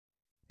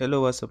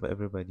Hello, what's up,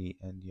 everybody,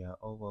 and you are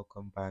all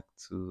welcome back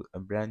to a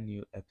brand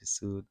new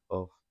episode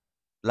of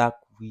Black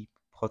Weep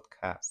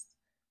Podcast,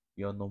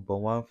 your number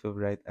one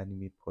favorite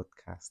anime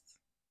podcast.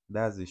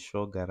 That's a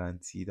sure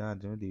guarantee.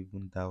 Don't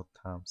even doubt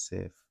time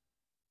safe.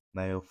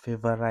 Now, your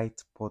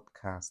favorite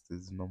podcast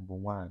is number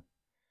one,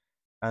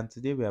 and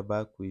today we are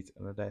back with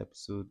another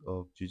episode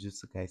of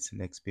Jujutsu Kaisen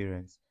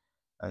Experience,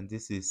 and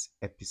this is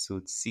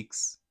episode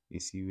 6. You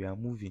see, we are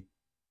moving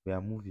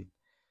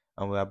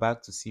and we are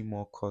back to see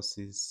more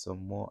courses,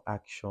 some more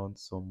action,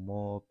 some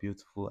more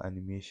beautiful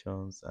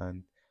animations,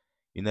 and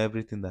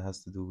everything that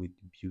has to do with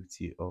the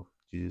beauty of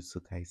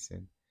Jujutsu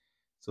Kaisen.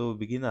 So we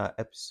begin our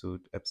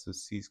episode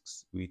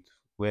 6, with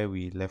where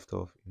we left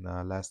off in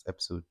our last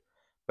episode.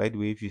 By the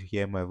way, if you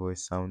hear my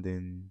voice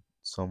sounding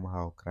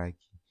somehow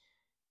cracky,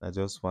 I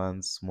just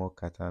one small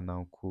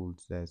katana cold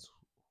that's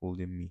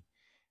holding me.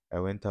 I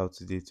went out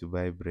today to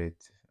buy bread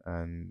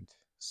and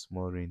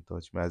small rain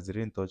touched me. As the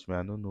rain touched me,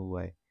 I don't know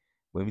why.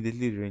 But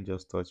immediately the rain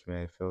just touched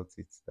me, I felt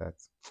it that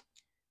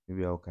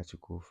maybe I'll catch a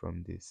cold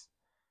from this.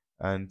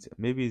 And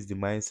maybe it's the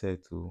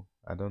mindset too.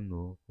 I don't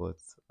know, but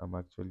I'm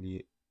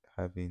actually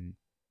having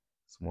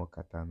small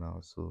kata now,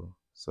 so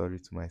sorry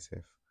to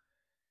myself.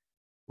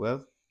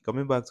 Well,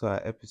 coming back to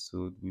our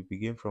episode, we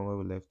begin from where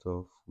we left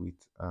off with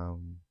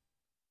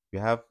we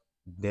have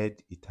dead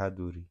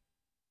Itadori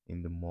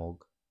in the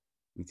morgue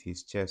with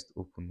his chest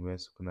open where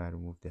Sukuna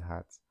removed the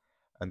hat.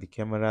 And the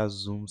camera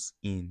zooms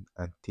in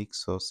and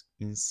takes us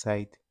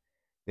inside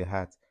the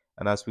hat.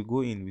 And as we go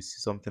in, we see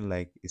something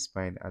like a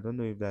spine. I don't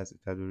know if that's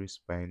Itadori's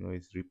spine or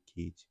his rib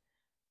cage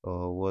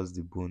or was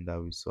the bone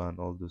that we saw and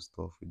all those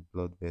stuff with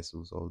blood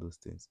vessels, all those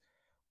things.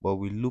 But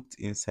we looked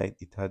inside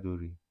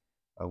Itadori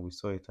and we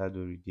saw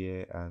Itadori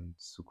there and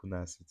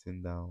Sukuna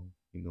sitting down,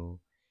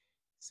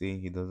 saying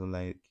he doesn't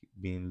like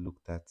being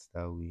looked at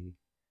that way.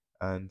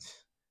 And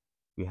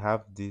we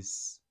have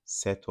this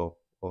setup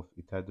of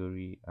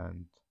Itadori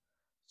and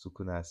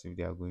Sukuna as if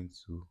they are going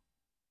to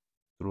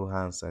throw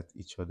hands at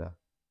each other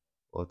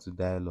or to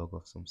dialogue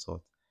of some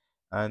sort.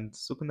 And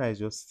Sukuna is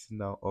just sitting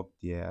down up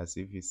there as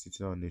if he's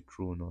sitting on a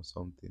throne or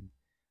something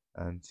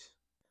and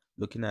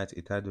looking at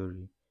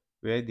Itadori,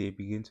 where they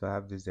begin to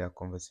have this their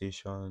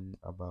conversation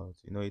about,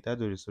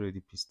 Itadori is already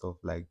pissed off,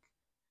 like,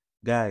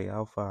 guy,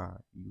 how far?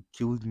 You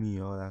killed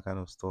me, all that kind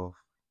of stuff.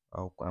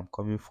 I'm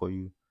coming for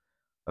you.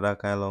 All that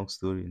kind of long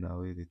story now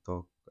where they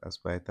talk. As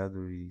per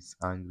Itadori is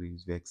angry,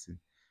 he's vexing.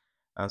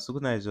 And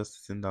Sukuna is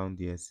just sitting down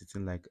there,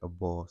 sitting like a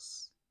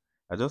boss.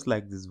 I just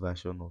like this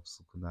version of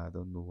Sukuna. I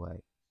don't know why.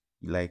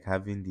 Like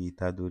having the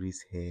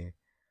Itadori's hair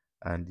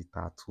and the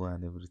tattoo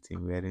and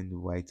everything, wearing the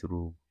white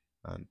robe.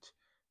 And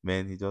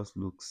man, he just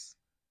looks,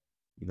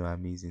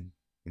 amazing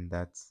in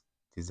that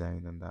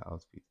design and that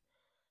outfit.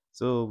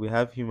 So we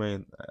have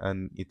him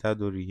and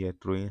Itadori here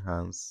throwing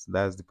hands.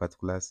 That's the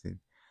particular scene.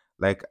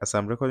 Like as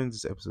I'm recording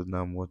this episode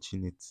now, I'm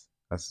watching it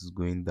as it's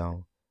going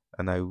down.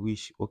 And I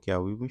wish, okay, I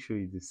will even show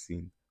you this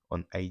scene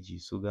on IG.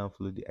 So go and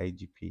follow the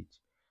IG page.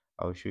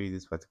 I'll show you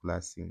this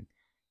particular scene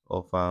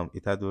of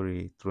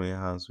Itadori throwing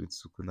hands with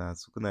Sukuna.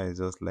 Sukuna is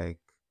just like,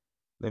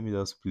 let me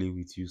just play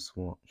with you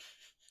small.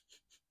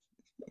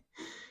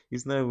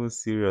 He's not even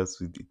serious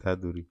with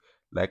Itadori.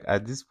 Like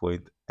at this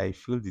point, I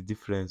feel the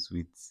difference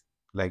with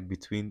like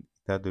between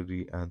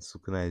Itadori and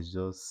Sukuna is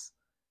just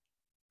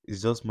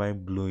it's just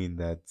mind blowing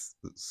that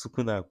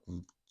Sukuna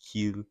could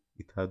kill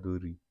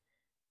Itadori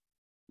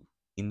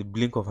in the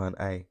blink of an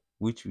eye,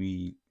 which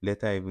we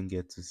later even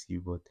get to see.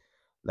 But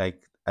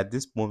like at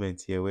this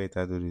moment here where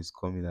Itadori is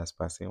coming as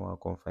per saying one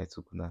come fight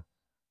Sukuna,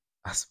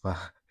 as per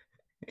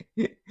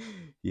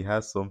he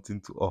has something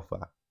to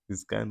offer.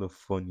 It's kind of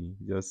funny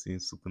just seeing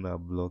Sukuna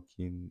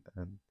blocking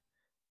and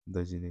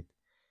dodging it.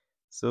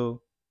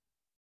 So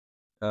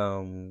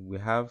we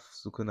have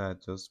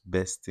Sukuna just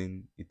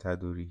besting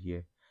Itadori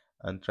here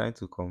and trying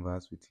to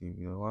converse with him.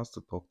 Wants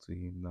to talk to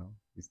him now.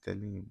 He's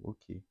telling him,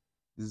 okay,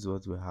 this is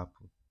what will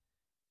happen.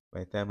 By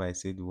the time I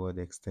say the word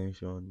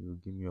extension, you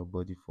give me your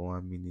body for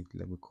 1 minute,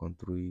 let me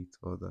control it,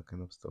 all that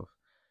kind of stuff.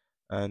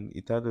 And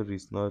Itadori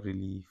is not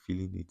really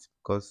feeling it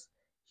because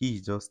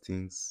he just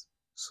thinks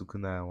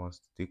Sukuna wants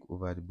to take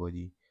over the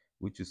body,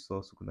 which you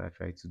saw Sukuna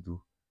try to do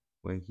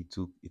when he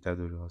took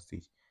Itadori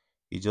hostage.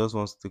 He just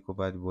wants to take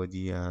over the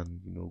body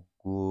and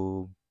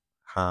go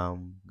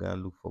ham, go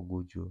and look for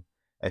Gojo.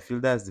 I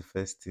feel that's the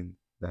first thing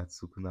that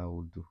Sukuna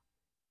will do.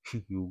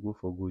 He will go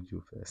for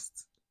Gojo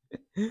first.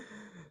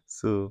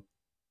 So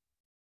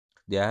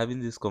they are having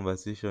this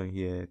conversation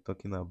here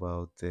talking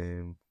about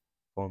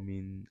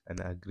forming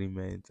an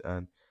agreement,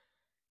 and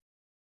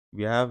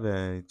we have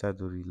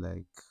Itadori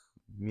like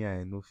me.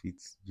 I no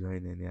fit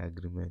join any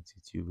agreement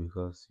with you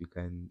because you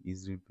can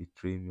easily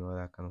betray me, all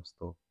that kind of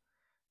stuff.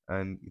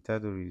 And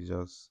Itadori is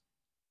just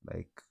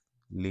like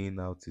laying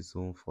out his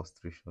own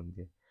frustration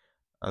there.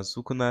 And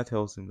Sukuna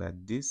tells him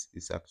that this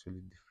is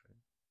actually different.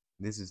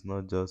 This is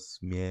not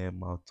just mere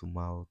mouth to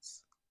mouth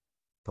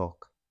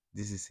talk.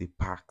 This is a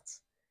pact,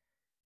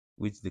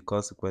 which the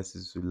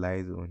consequences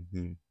relies on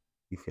him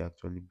if he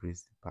actually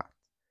breaks the pact.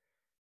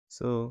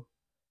 So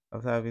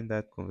after having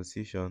that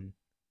conversation,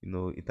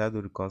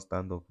 Itadori can't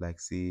stand up like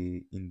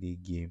say in the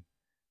game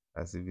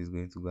as if he's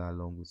going to go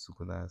along with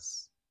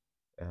Sukuna's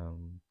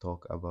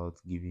talk about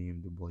giving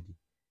him the body.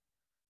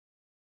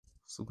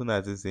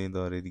 Sukuna is saying they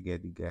already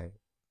get the guy.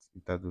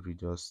 Itadori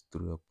just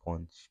threw a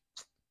punch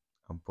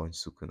and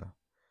punched Sukuna.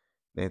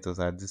 Then it was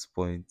at this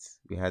point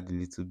we had a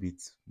little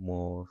bit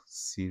more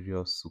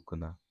serious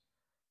Sukuna,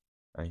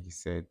 and he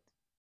said,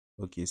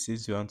 "Okay,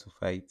 since you want to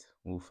fight,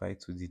 we'll fight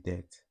to the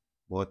death.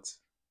 But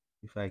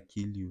if I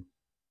kill you,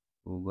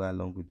 we'll go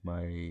along with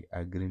my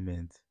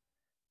agreement.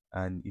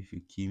 And if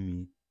you kill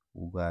me,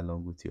 we'll go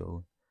along with your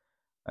own."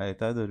 And I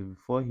thought that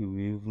before he will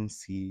even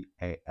see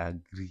I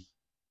agree,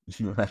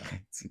 that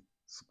kind of thing.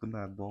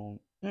 Sukuna don't.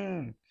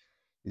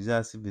 It's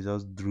just as if they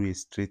just drew a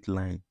straight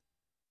line,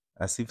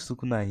 as if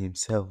Sukuna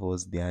himself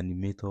was the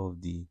animator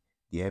of the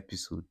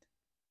episode.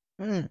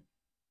 Mm.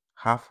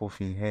 Half of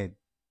his head,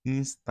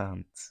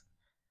 instant.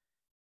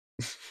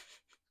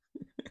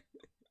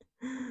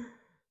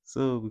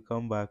 So we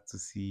come back to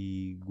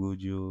see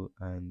Gojo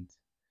and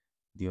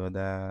the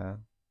other,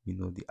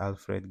 the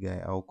Alfred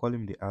guy. I'll call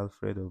him the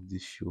Alfred of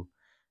this show.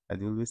 I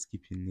dey always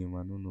keep his name. I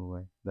don't know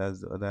why. That's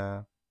the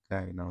other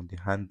guy now, the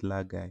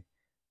handler guy,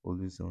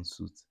 always on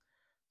suit.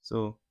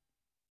 So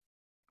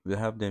we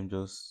have them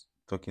just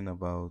talking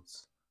about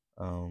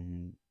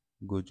um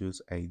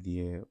Gojo's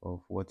idea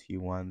of what he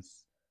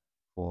wants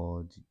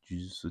for the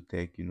Jujutsu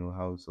Tech,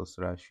 how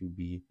Sosra should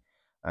be.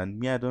 And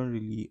me, I don't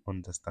really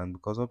understand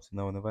because up to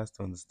now, I never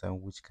still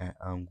understand which kind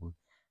of angle.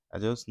 I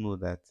just know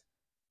that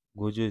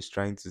Gojo is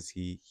trying to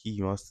see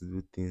he wants to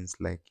do things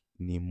like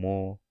in a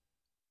more,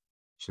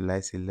 should I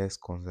say, less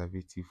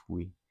conservative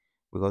way,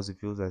 because it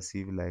feels as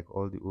if like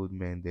all the old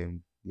men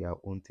them their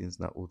own things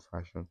now old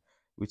fashioned,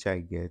 which I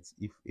get.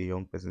 If a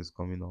young person is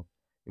coming up,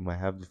 you might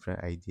have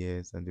different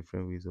ideas and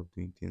different ways of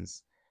doing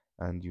things,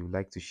 and you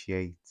like to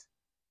share it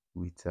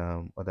with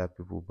other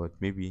people, but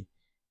maybe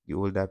the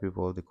older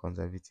people, the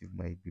conservative,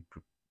 might be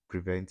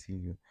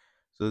preventing you.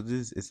 So this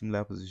is a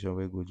similar position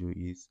where Gojo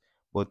is,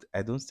 but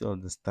I don't still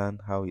understand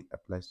how it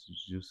applies to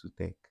Jujutsu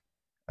Tech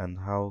and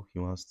how he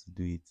wants to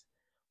do it.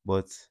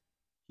 But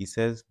he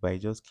says by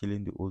just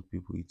killing the old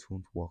people, it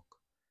won't work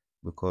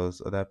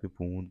because other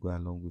people won't go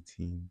along with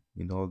him,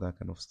 all that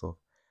kind of stuff.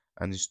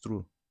 And it's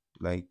true.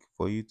 Like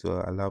for you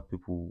to allow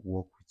people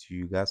work with you,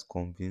 you guys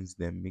convince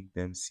them, make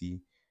them see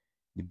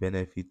the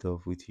benefit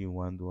of wetin you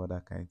wan do, all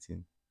that kind of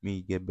thing. Make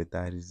you get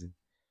better reason.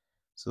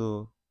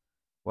 So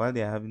while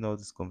they are having all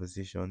this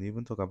conversation, they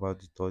even talk about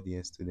the third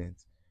year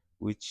students,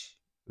 which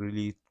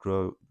really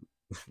draw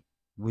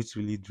which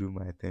really drew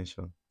my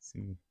attention.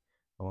 See me,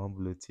 I want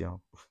blow tear.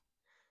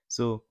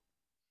 So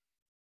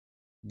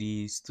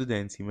the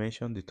students, he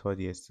mentioned the third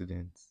year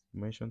students. He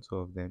mentioned two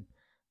of them,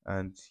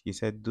 and he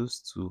said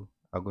those two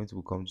are going to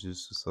become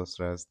Jujutsu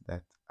sorcerers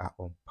that are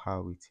on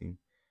par with him.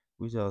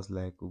 Which I was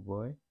like, oh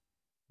boy,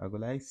 I go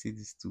like see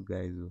these two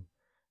guys oh.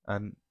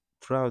 And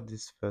throughout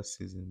this first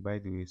season, by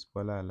the way,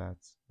 spoiler alert.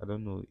 I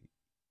don't know.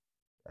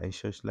 I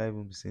should I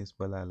even be saying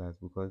spoiler alert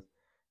because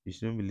you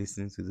shouldn't be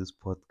listening to this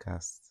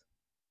podcast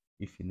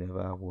if you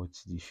never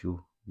watch the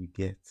show. You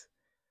get.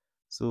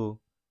 So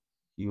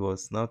he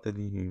was now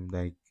telling him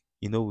like,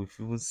 we've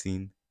even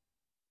seen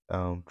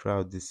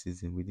throughout this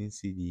season, we didn't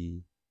see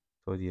the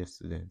third year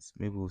students.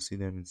 Maybe we'll see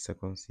them in the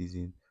second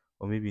season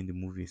or maybe in the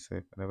movie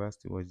itself. I never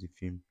still watched the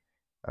film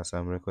as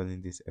I'm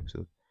recording this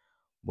episode.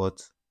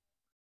 But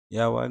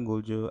yeah, while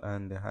Gojo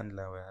and the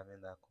handler were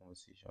having that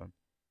conversation,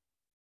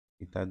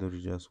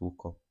 Itadori just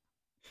woke up.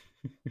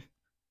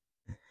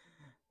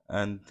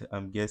 And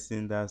I'm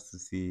guessing that's to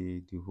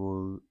say the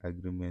whole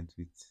agreement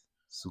with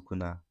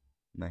Sukuna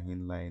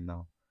Nahin lie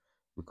now.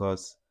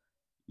 Because,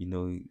 you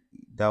know,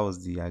 that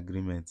was the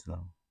agreement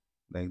now.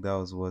 Like that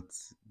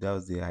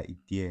was the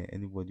idea.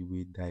 Anybody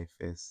will die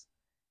first,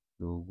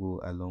 they will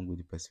go along with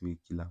the person will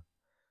kill him.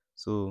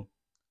 So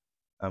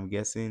I'm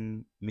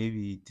guessing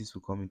maybe this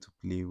will come into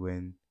play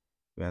when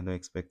we are not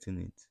expecting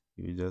it.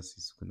 You will just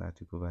see Sukuna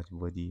take over the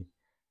body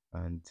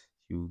and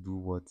he will do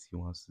what he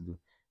wants to do.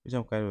 Which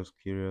I'm kind of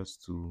curious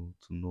to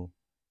know.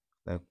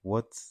 Like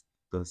what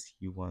does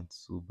he want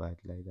so bad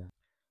like that?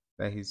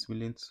 That he's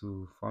willing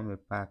to form a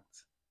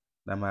pact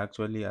that might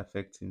actually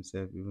affect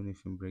himself even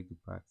if he break the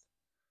pact.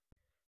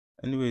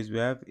 Anyways, we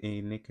have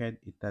a naked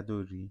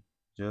Itadori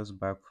just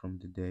back from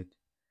the dead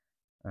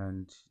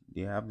and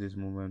they have this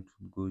moment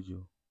with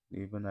Gojo.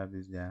 They even have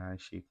this their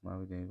handshake man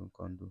with them even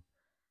condo.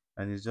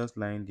 And he's just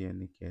lying there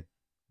naked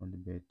on the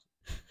bed.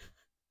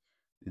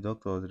 The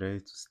doctor was ready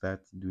to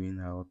start doing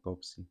her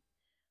autopsy,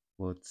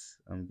 but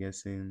I'm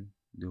guessing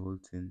the whole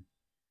thing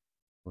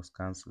was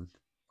cancelled.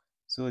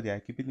 So they are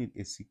keeping it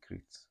a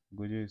secret.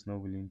 Gojo is not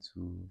willing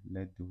to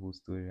let the whole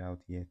story out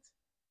yet.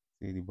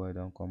 Say the boy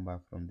don't come back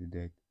from the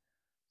dead.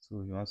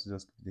 So he wants to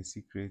just keep the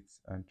secret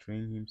and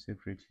train him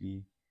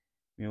separately.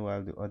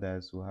 Meanwhile, the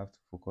others will have to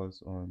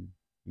focus on,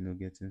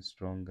 getting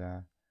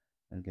stronger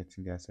and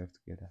getting themselves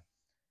together.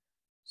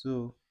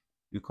 So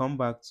we come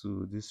back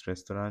to this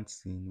restaurant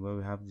scene where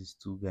we have these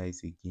two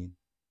guys again.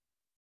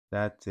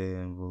 That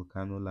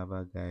volcano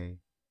lava guy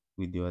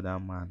with the other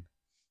man,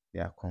 they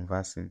are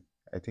conversing.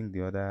 I think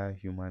the other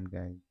human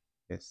guy.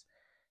 Yes,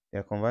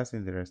 they're conversing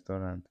in the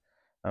restaurant,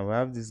 and we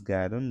have this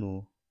guy. I don't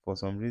know, for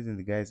some reason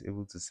the guy is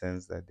able to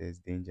sense that there's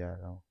danger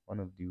around. One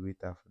of the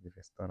waiter for the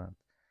restaurant.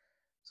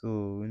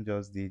 So when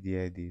just they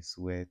there, they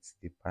sweat,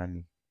 they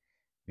panic.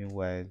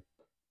 Meanwhile,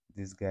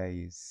 this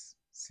guy is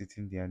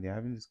sitting there and they're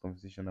having this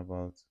conversation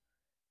about,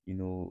 you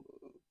know,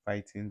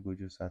 fighting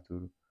Gojo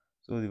Satoru.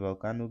 So the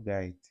volcano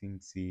guy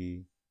thinks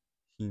him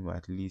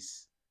at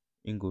least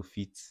in go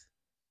fit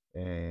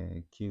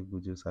kill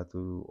Gojo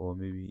Satoru, or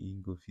maybe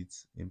in go fit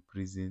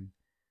imprison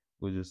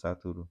Gojo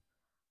Satoru.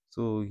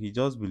 So he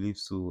just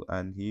believes so,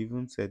 and he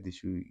even said they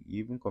should he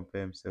even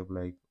compare himself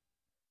like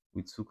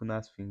with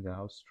Sukuna's finger.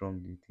 How strong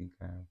do you think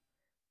I am?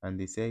 And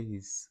they say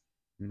his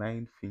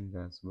 9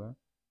 fingers, well,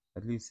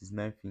 at least his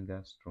 9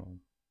 fingers strong.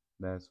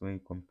 That's when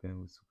you compare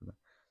with Sukuna.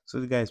 So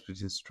the guy is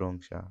pretty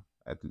strong, Sha.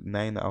 At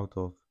 9 out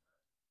of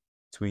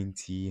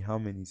 20, how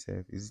many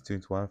self? Is it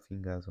 21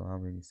 fingers or how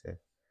many self?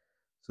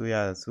 So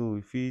yeah, so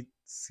if we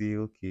say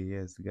okay,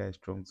 yes, the guy is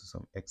strong to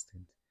some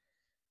extent.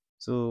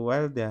 So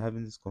while they're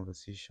having this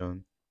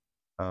conversation,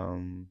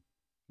 um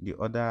the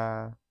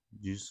other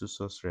Jujutsu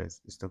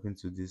sorceress is talking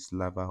to this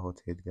lava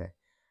hothead guy.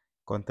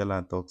 Come tell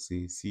and talk,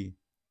 say, see,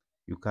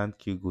 you can't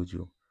kill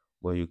Gojo,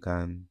 but you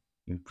can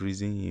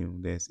imprison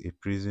him. There's a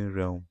prison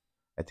realm.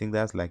 I think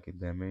that's like a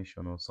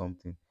dimension or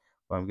something.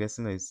 But I'm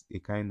guessing it's a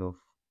kind of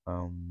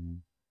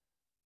um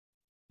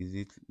is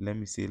it, let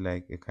me say,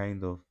 like a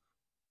kind of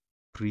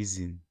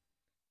prison,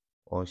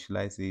 or should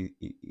I say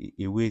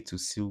a way to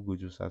seal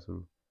Gojo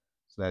Satoru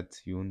so that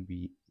he won't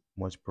be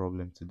much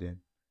problem to them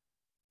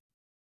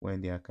when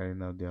they are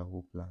carrying out their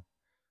whole plan.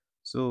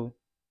 So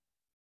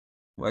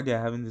while they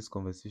are having this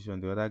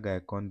conversation, the other guy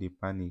can't dey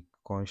panic,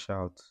 can't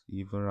shout, he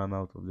even ran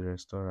out of the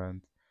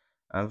restaurant.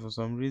 And for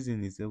some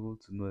reason, he's able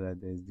to know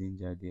that there's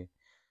danger there.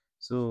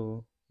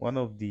 So one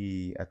of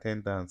the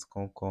attendants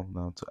come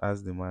now to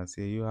ask the man,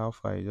 say, you, how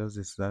far? You just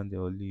dey stand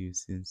there only you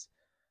since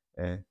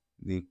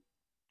they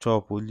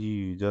chop only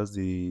you just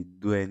dey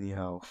do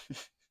anyhow.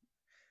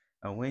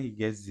 And when he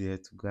gets there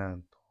to go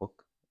and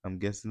talk, I'm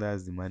guessing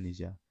that's the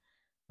manager.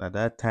 At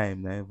that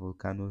time, na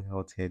volcano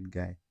health head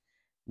guy,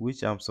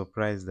 which I'm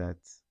surprised that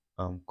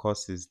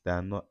courses that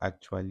are not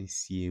actually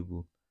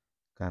seeable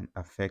can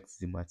affect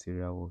the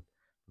material world.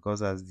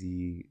 Because as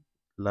the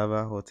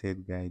lava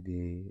hothead guy,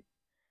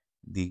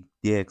 they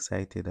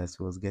excited as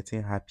he was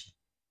getting happy.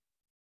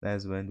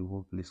 That's when the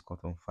whole place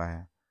caught on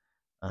fire.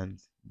 And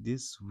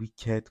this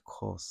wicked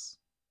course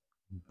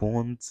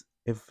burnt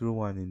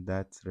everyone in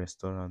that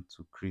restaurant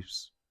to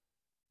crisps,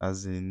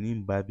 as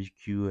in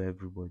barbecue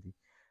everybody.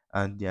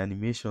 And the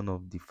animation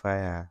of the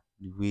fire,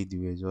 the way they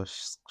were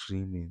just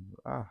screaming,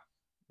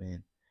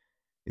 man,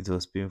 it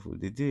was painful.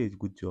 They did a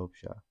good job,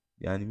 sha.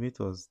 The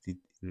animators did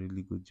a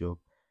really good job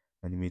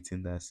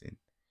animating that scene.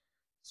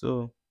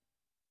 So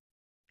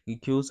he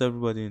kills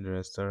everybody in the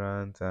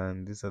restaurant,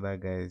 and this other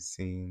guy is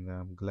saying,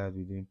 I'm glad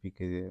we didn't pick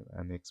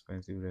an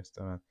expensive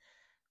restaurant.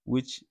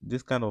 Which,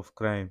 this kind of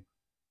crime,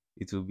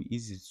 it will be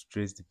easy to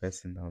trace the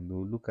person down.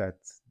 They'll look at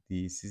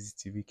the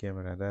CCTV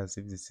camera, that's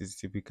if the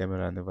CCTV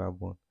camera never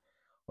burn.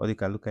 Or they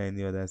can look at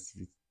any other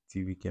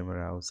CCTV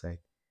camera outside.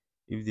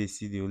 If they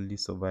see the only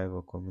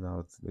survivor coming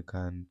out, they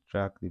can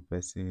track the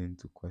person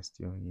to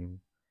question him,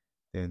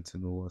 then to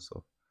know what's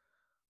up.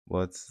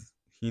 But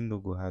he no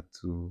go had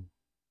to,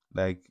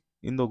 like,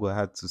 he no go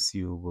had to see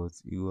you, but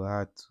he go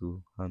had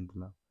to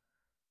handle am.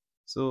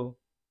 So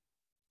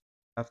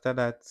after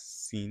that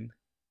scene,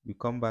 we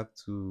come back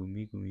to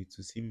Megumi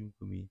to see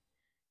Megumi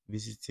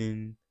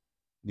visiting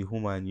the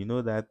woman. You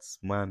know that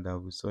man that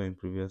we saw in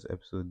previous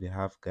episode, the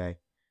half guy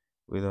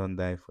we don't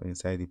die for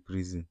inside the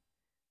prison,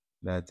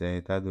 that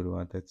Tadoro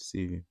wanted to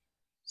save him.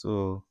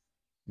 So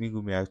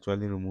Megumi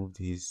actually removed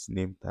his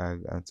name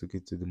tag and took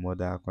it to the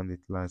mother. Come dey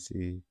tell am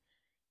say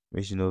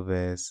make she no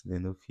vex, they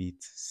no fit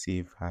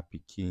save her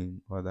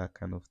pikin, all that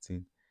kind of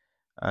thing.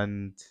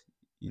 And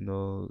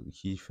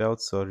he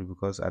felt sorry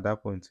because at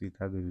that point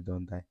Tadori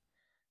don't die.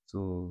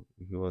 So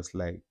he was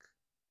like,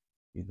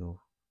 you know,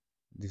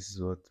 this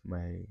is what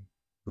my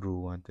bro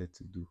wanted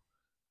to do.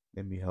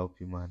 Let me help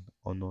him and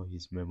honor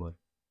his memory.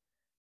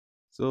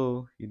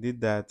 So he did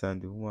that, and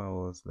the woman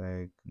was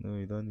like, no,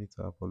 you don't need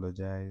to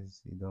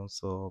apologize. You don't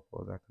stop,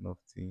 all that kind of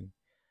thing.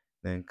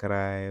 Then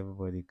cry,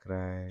 everybody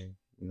cry,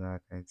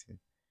 that kind of thing.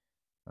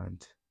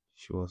 And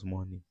she was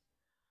mourning.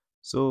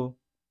 So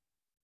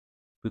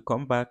we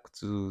come back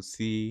to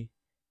see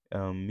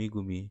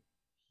Megumi.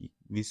 He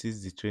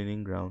visits the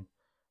training ground.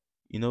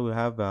 We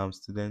have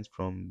students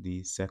from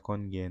the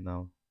second year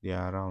now. They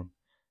are around,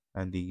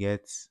 and they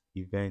get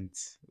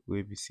events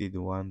where we see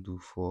the one do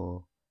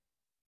for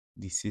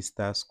the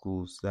sister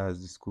schools.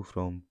 That's the school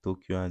from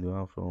Tokyo and the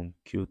one from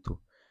Kyoto.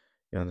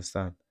 You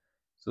understand?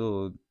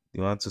 So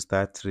they want to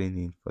start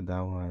training for that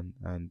one,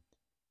 and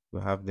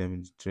we have them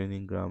in the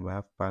training ground. We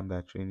have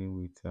Panda training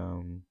with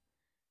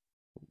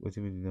what do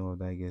you mean the name of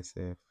that girl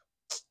self?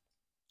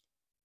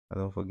 I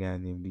don't forget her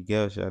name. The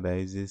girl that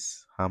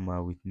uses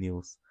hammer with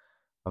nails.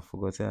 I've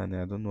forgotten her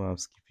name. I don't know. I'm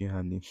skipping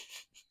her name.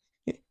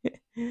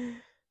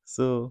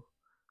 So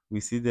We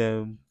see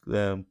them,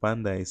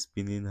 Panda is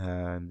spinning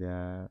her,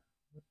 and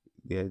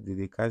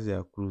they catch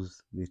their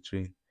cruise, they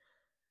train.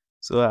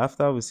 So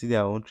after we see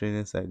their own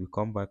training side, we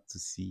come back to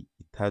see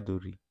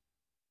Itadori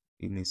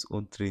in his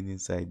own training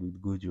side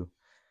with Gojo.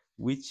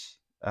 Which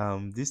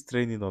this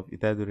training of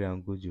Itadori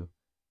and Gojo,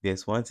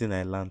 there's one thing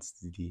I learned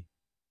today.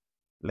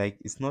 Like,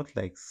 it's not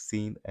like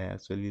saying I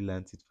actually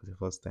learned it for the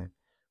first time,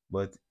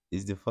 but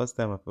it's the first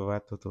time I've ever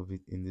thought of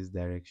it in this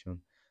direction.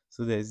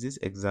 So there's this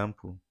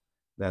example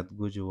that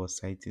Gojo was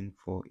citing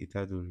for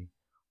Itadori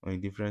on the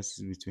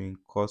differences between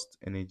cost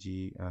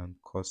energy and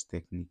cost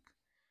technique.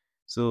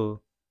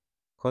 So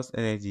cost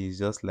energy is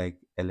just like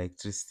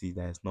electricity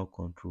that is not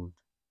controlled.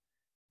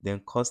 Then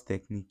cost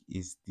technique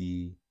is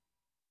the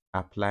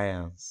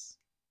appliance,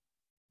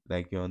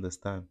 like, you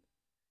understand.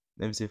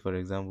 Let me say, for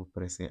example,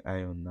 pressing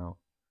iron now.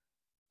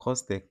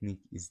 Cost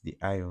technique is the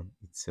iron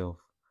itself.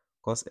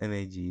 Cost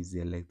energy is the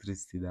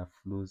electricity that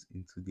flows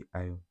into the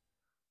iron.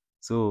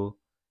 So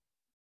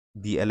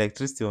the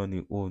electricity on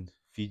its own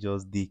fit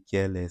just dey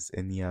careless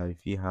anyhow, e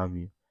fit harm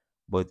you.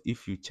 But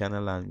if you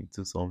channel am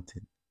into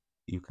something,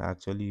 you can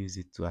actually use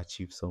it to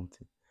achieve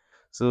something.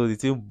 So the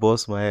thing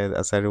burst my head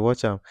as I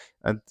rewatch am,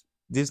 and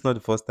this is not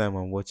the first time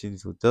I'm watching it.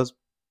 So just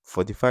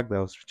for the fact that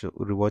I was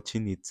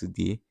rewatching it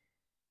today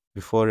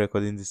before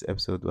recording this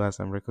episode, or as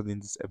I'm recording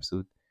this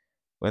episode,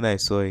 when I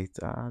saw it,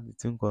 the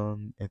thing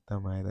gone enter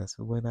my head. I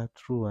said, "When I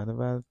true, I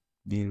never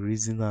been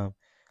reason am.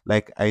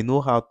 Like, I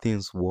know how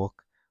things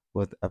work,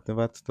 but I've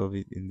never thought of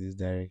it in this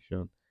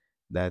direction.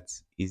 That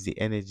is the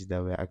energy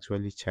that we're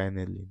actually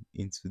channeling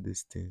into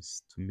these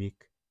things to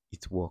make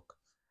it work."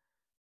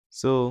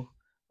 So,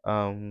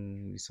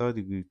 we saw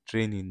the good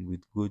training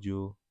with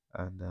Gojo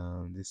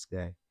and this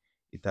guy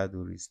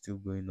Itadori is still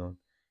going on.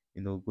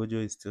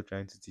 Gojo is still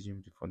trying to teach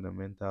him the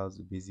fundamentals,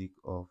 the basic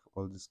of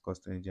all this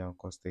cost energy and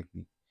cost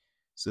technique,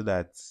 so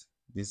that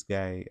this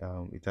guy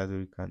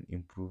Itadori can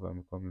improve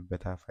and become a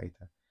better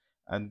fighter.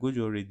 And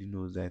Gojo already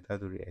knows that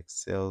Itadori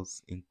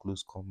excels in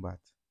close combat.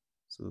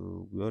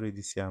 So we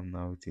already see him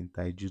now with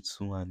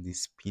taijutsu and the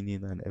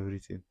spinning and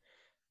everything.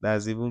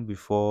 That's even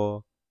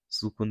before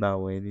Sukuna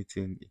or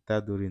anything.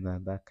 Itadori na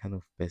that kind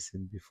of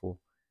person before.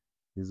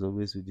 He's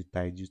always with the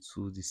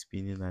taijutsu, the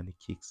spinning and the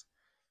kicks.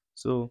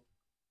 So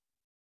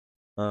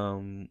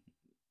um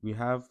we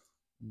have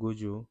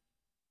Gojo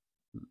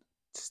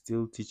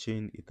still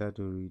teaching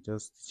Itadori,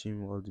 just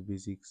teaching him all the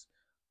basics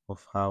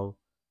of how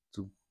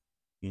to,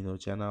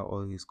 channel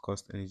all his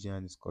cost energy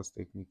and his cost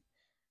technique.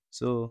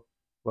 So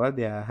while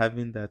they are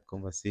having that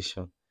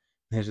conversation,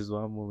 there is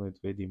one moment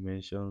where they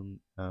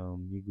mention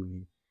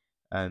Migumi,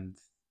 and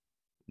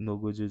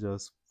Nogojo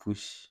just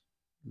push,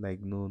 like,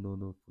 no, no,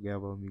 no, forget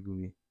about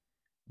Migumi.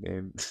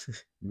 Then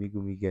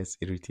Migumi gets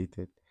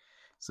irritated.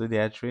 So they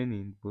are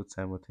training both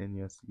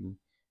simultaneously,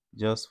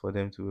 just for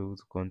them to be able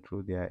to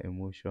control their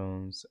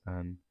emotions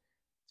and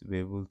to be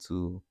able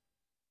to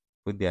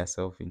put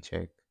themselves in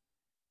check.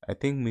 I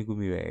think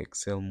Megumi will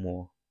excel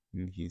more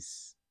in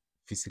his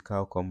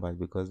physical combat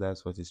because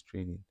that's what he's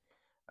training.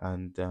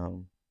 And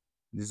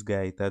this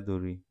guy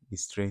Itadori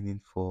is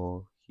training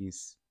for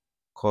his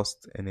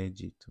cost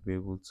energy to be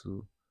able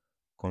to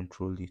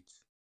control it.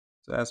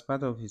 So as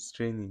part of his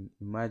training,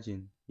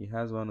 imagine he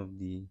has one of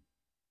the,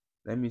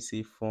 let me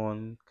say,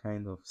 fun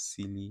kind of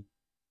silly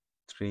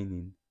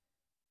training,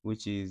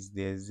 which is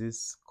there's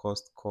this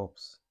cost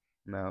corps.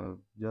 Now,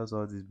 just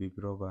all this big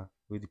rubber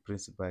where the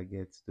principal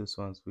gets, those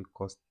ones will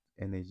cost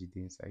energy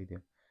dey inside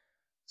them.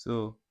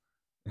 So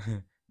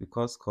the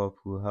cost corp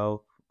will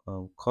help,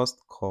 cost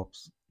corps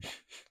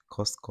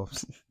cost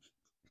corps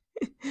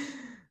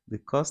the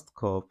cost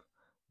corp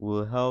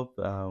will help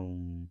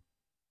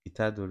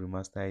Itadori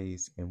master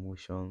his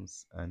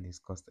emotions and his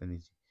cost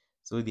energy.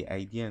 So the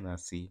idea na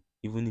say,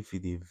 even if you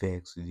dey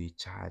vex, you dey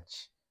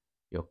charge,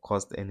 your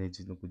cost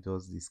energy no go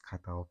just dey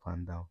scatter up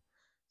and down.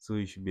 So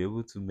you should be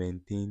able to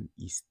maintain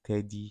a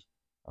steady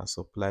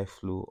supply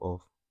flow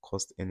of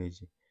cost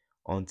energy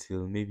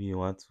until maybe you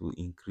want to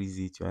increase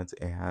it, you want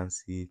to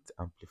enhance it,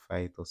 amplify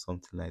it, or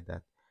something like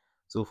that.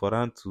 So for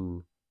am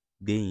to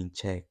dey in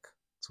check,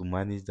 to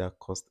manage that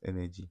cost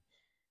energy,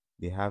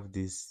 they have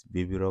this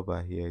baby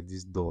rubber here,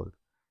 this doll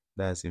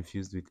that's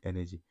infused with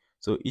energy.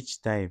 So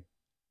each time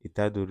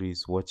Itadori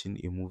is watching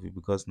a movie,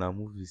 because now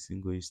movies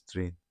in go is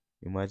train.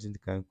 Imagine the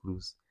kind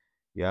cruise.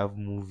 You have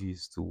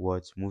movies to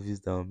watch,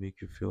 movies that will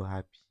make you feel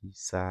happy,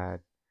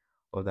 sad,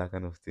 all that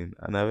kind of thing.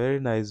 And a very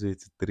nice way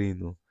to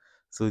train. Oh.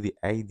 So the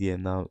idea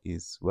now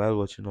is, while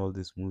watching all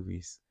these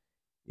movies,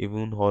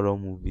 even horror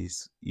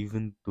movies,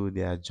 even though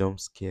they are jump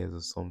scares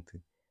or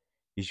something,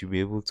 you should be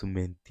able to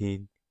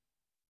maintain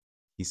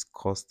his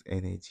cost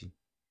energy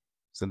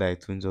so that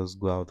it won't just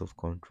go out of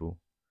control.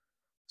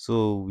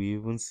 So we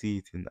even see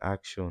it in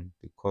action.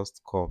 The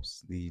cost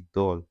cops, the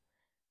doll,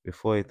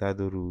 before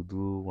Itadori will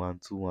do 1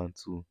 2 1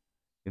 2,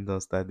 he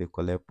don't start the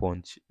collect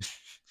punch.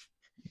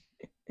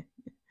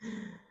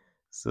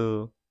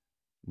 So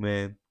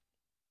man,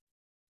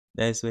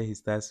 that's where he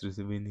starts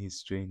receiving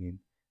his training.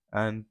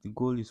 And the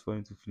goal is for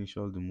him to finish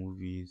all the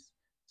movies,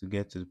 to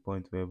get to the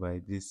point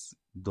whereby this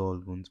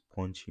doll won't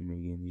punch him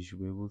again. He should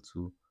be able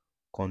to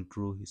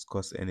control his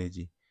cause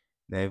energy.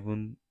 That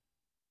even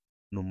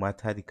no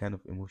matter the kind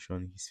of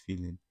emotion he's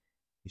feeling,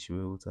 he should be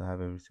able to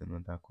have everything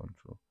under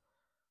control.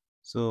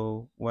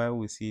 So while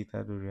we see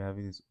Itadori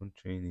having his own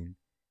training,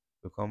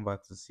 we come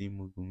back to see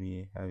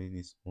Mugumi having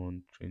his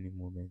own training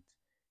moment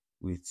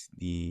with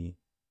the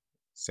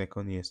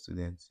second year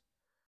students.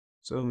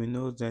 So we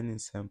know Zenin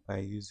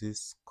Senpai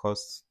uses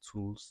cost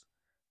tools,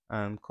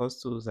 and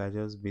cost tools are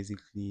just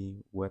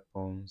basically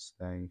weapons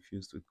that are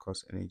infused with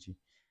cost energy.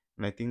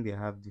 And I think they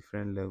have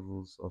different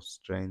levels of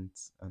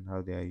strength and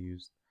how they are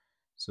used.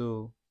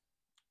 So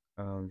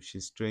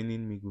she's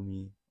training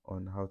Megumi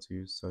on how to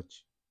use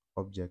such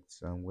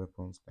objects and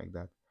weapons like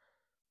that.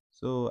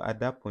 So at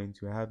that point,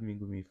 we have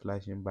Megumi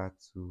flashing back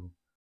to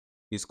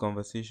his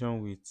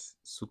conversation with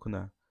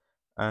Sukuna,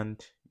 and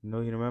he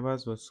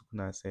remembers what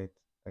Sukuna said,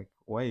 like,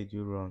 why did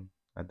you run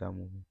at that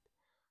moment?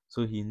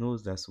 So he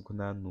knows that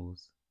Sukuna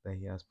knows that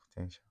he has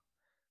potential,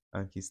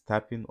 and he's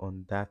tapping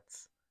on that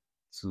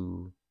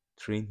to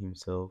train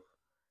himself,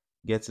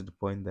 get to the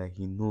point that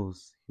he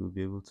knows he will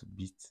be able to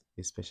beat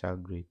a special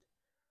grade.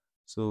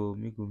 So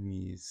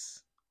Megumi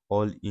is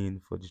all in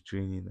for the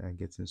training and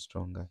getting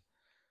stronger.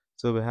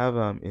 So we have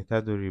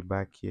Itadori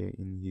back here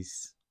in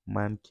his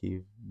man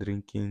cave,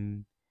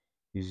 drinking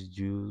his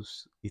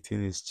juice,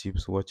 eating his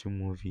chips, watching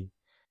movie.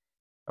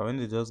 And when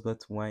they just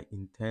got to one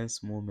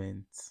intense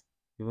moment,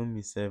 even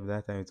myself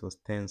that time it was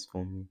tense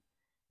for me.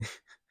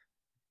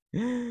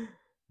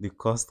 The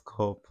cost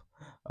cop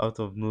out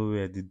of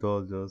nowhere, the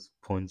doll just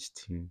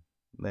punched him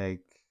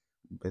like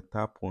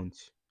better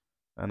punch,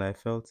 and I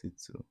felt it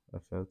too. I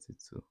felt it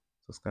too.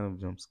 It was kind of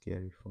jump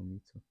scary for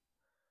me too.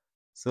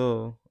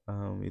 So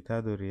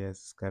Itadori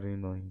is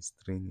carrying on his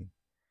training.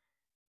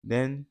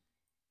 Then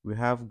we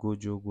have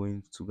Gojo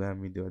going to go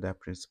and meet the other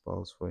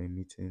principals for a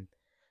meeting.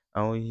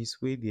 And on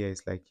his way there,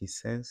 it's like he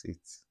senses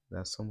it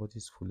that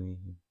somebody's following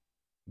him.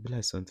 It be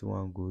like something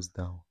one goes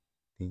down,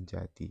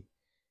 danger day.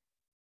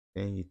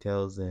 Then he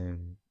tells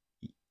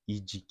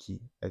Ijiki,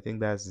 I think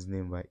that's his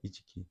name, by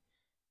Ijiki,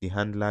 the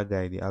handler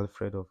guy, the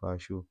Alfred of our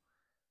show.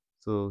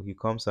 So he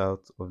comes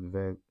out of the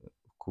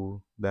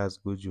vehicle. That's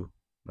Gojo.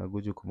 Now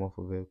Gojo come off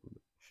of vehicle.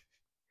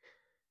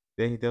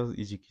 Then he tells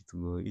Ijiki to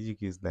go.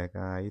 Ijiki is like,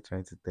 are you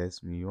trying to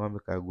test me? You want me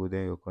to go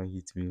there, you can't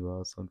hit me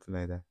or something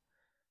like that.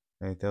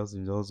 And he tells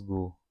him, just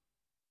go.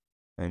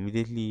 And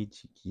immediately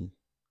Ijiki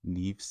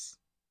leaves.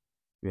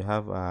 We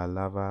have our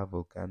lava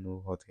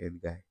volcano hothead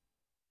guy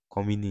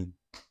coming in,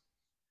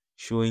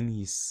 showing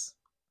his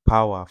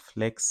power,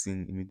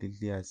 flexing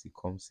immediately as he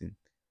comes in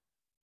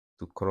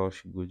to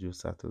crush Gojo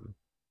Satoru.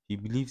 He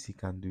believes he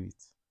can do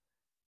it.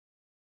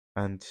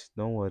 And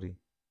don't worry,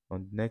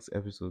 on the next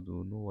episode,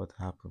 we'll know what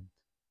happened.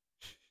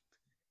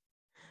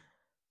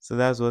 So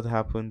that's what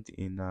happened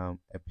in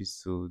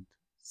episode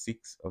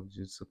 6 of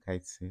Jujutsu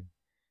Kaisen,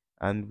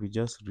 and we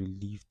just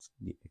relived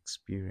the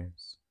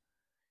experience.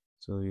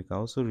 So you can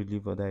also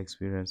relive other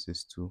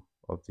experiences too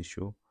of the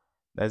show.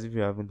 That's if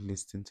you haven't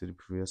listened to the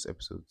previous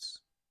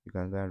episodes, you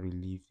can go and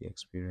relive the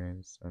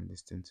experience and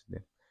listen to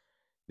them.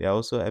 There are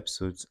also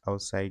episodes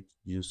outside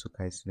Jujutsu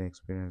Kaisen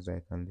experience that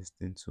I can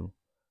listen to.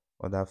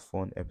 Other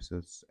fun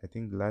episodes. I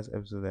think the last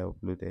episode I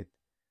uploaded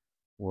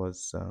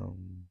was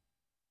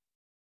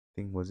I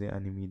think was it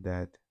Anime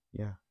Dad.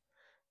 Yeah,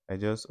 I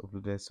just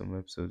uploaded some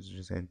episodes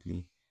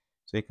recently,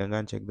 so you can go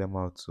and check them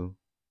out too.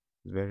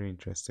 It's very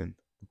interesting.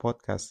 The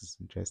podcast is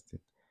interesting,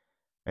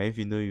 and if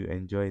you know you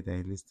enjoy it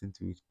and you listen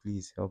to it,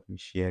 please help me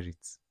share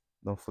it.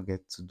 Don't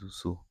forget to do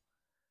so,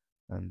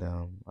 and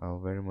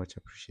I'll very much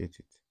appreciate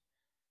it.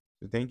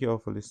 So thank you all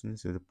for listening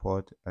to the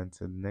pod, and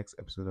to the next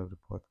episode of the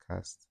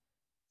podcast.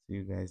 See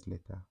you guys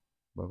later.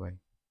 Bye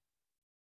bye.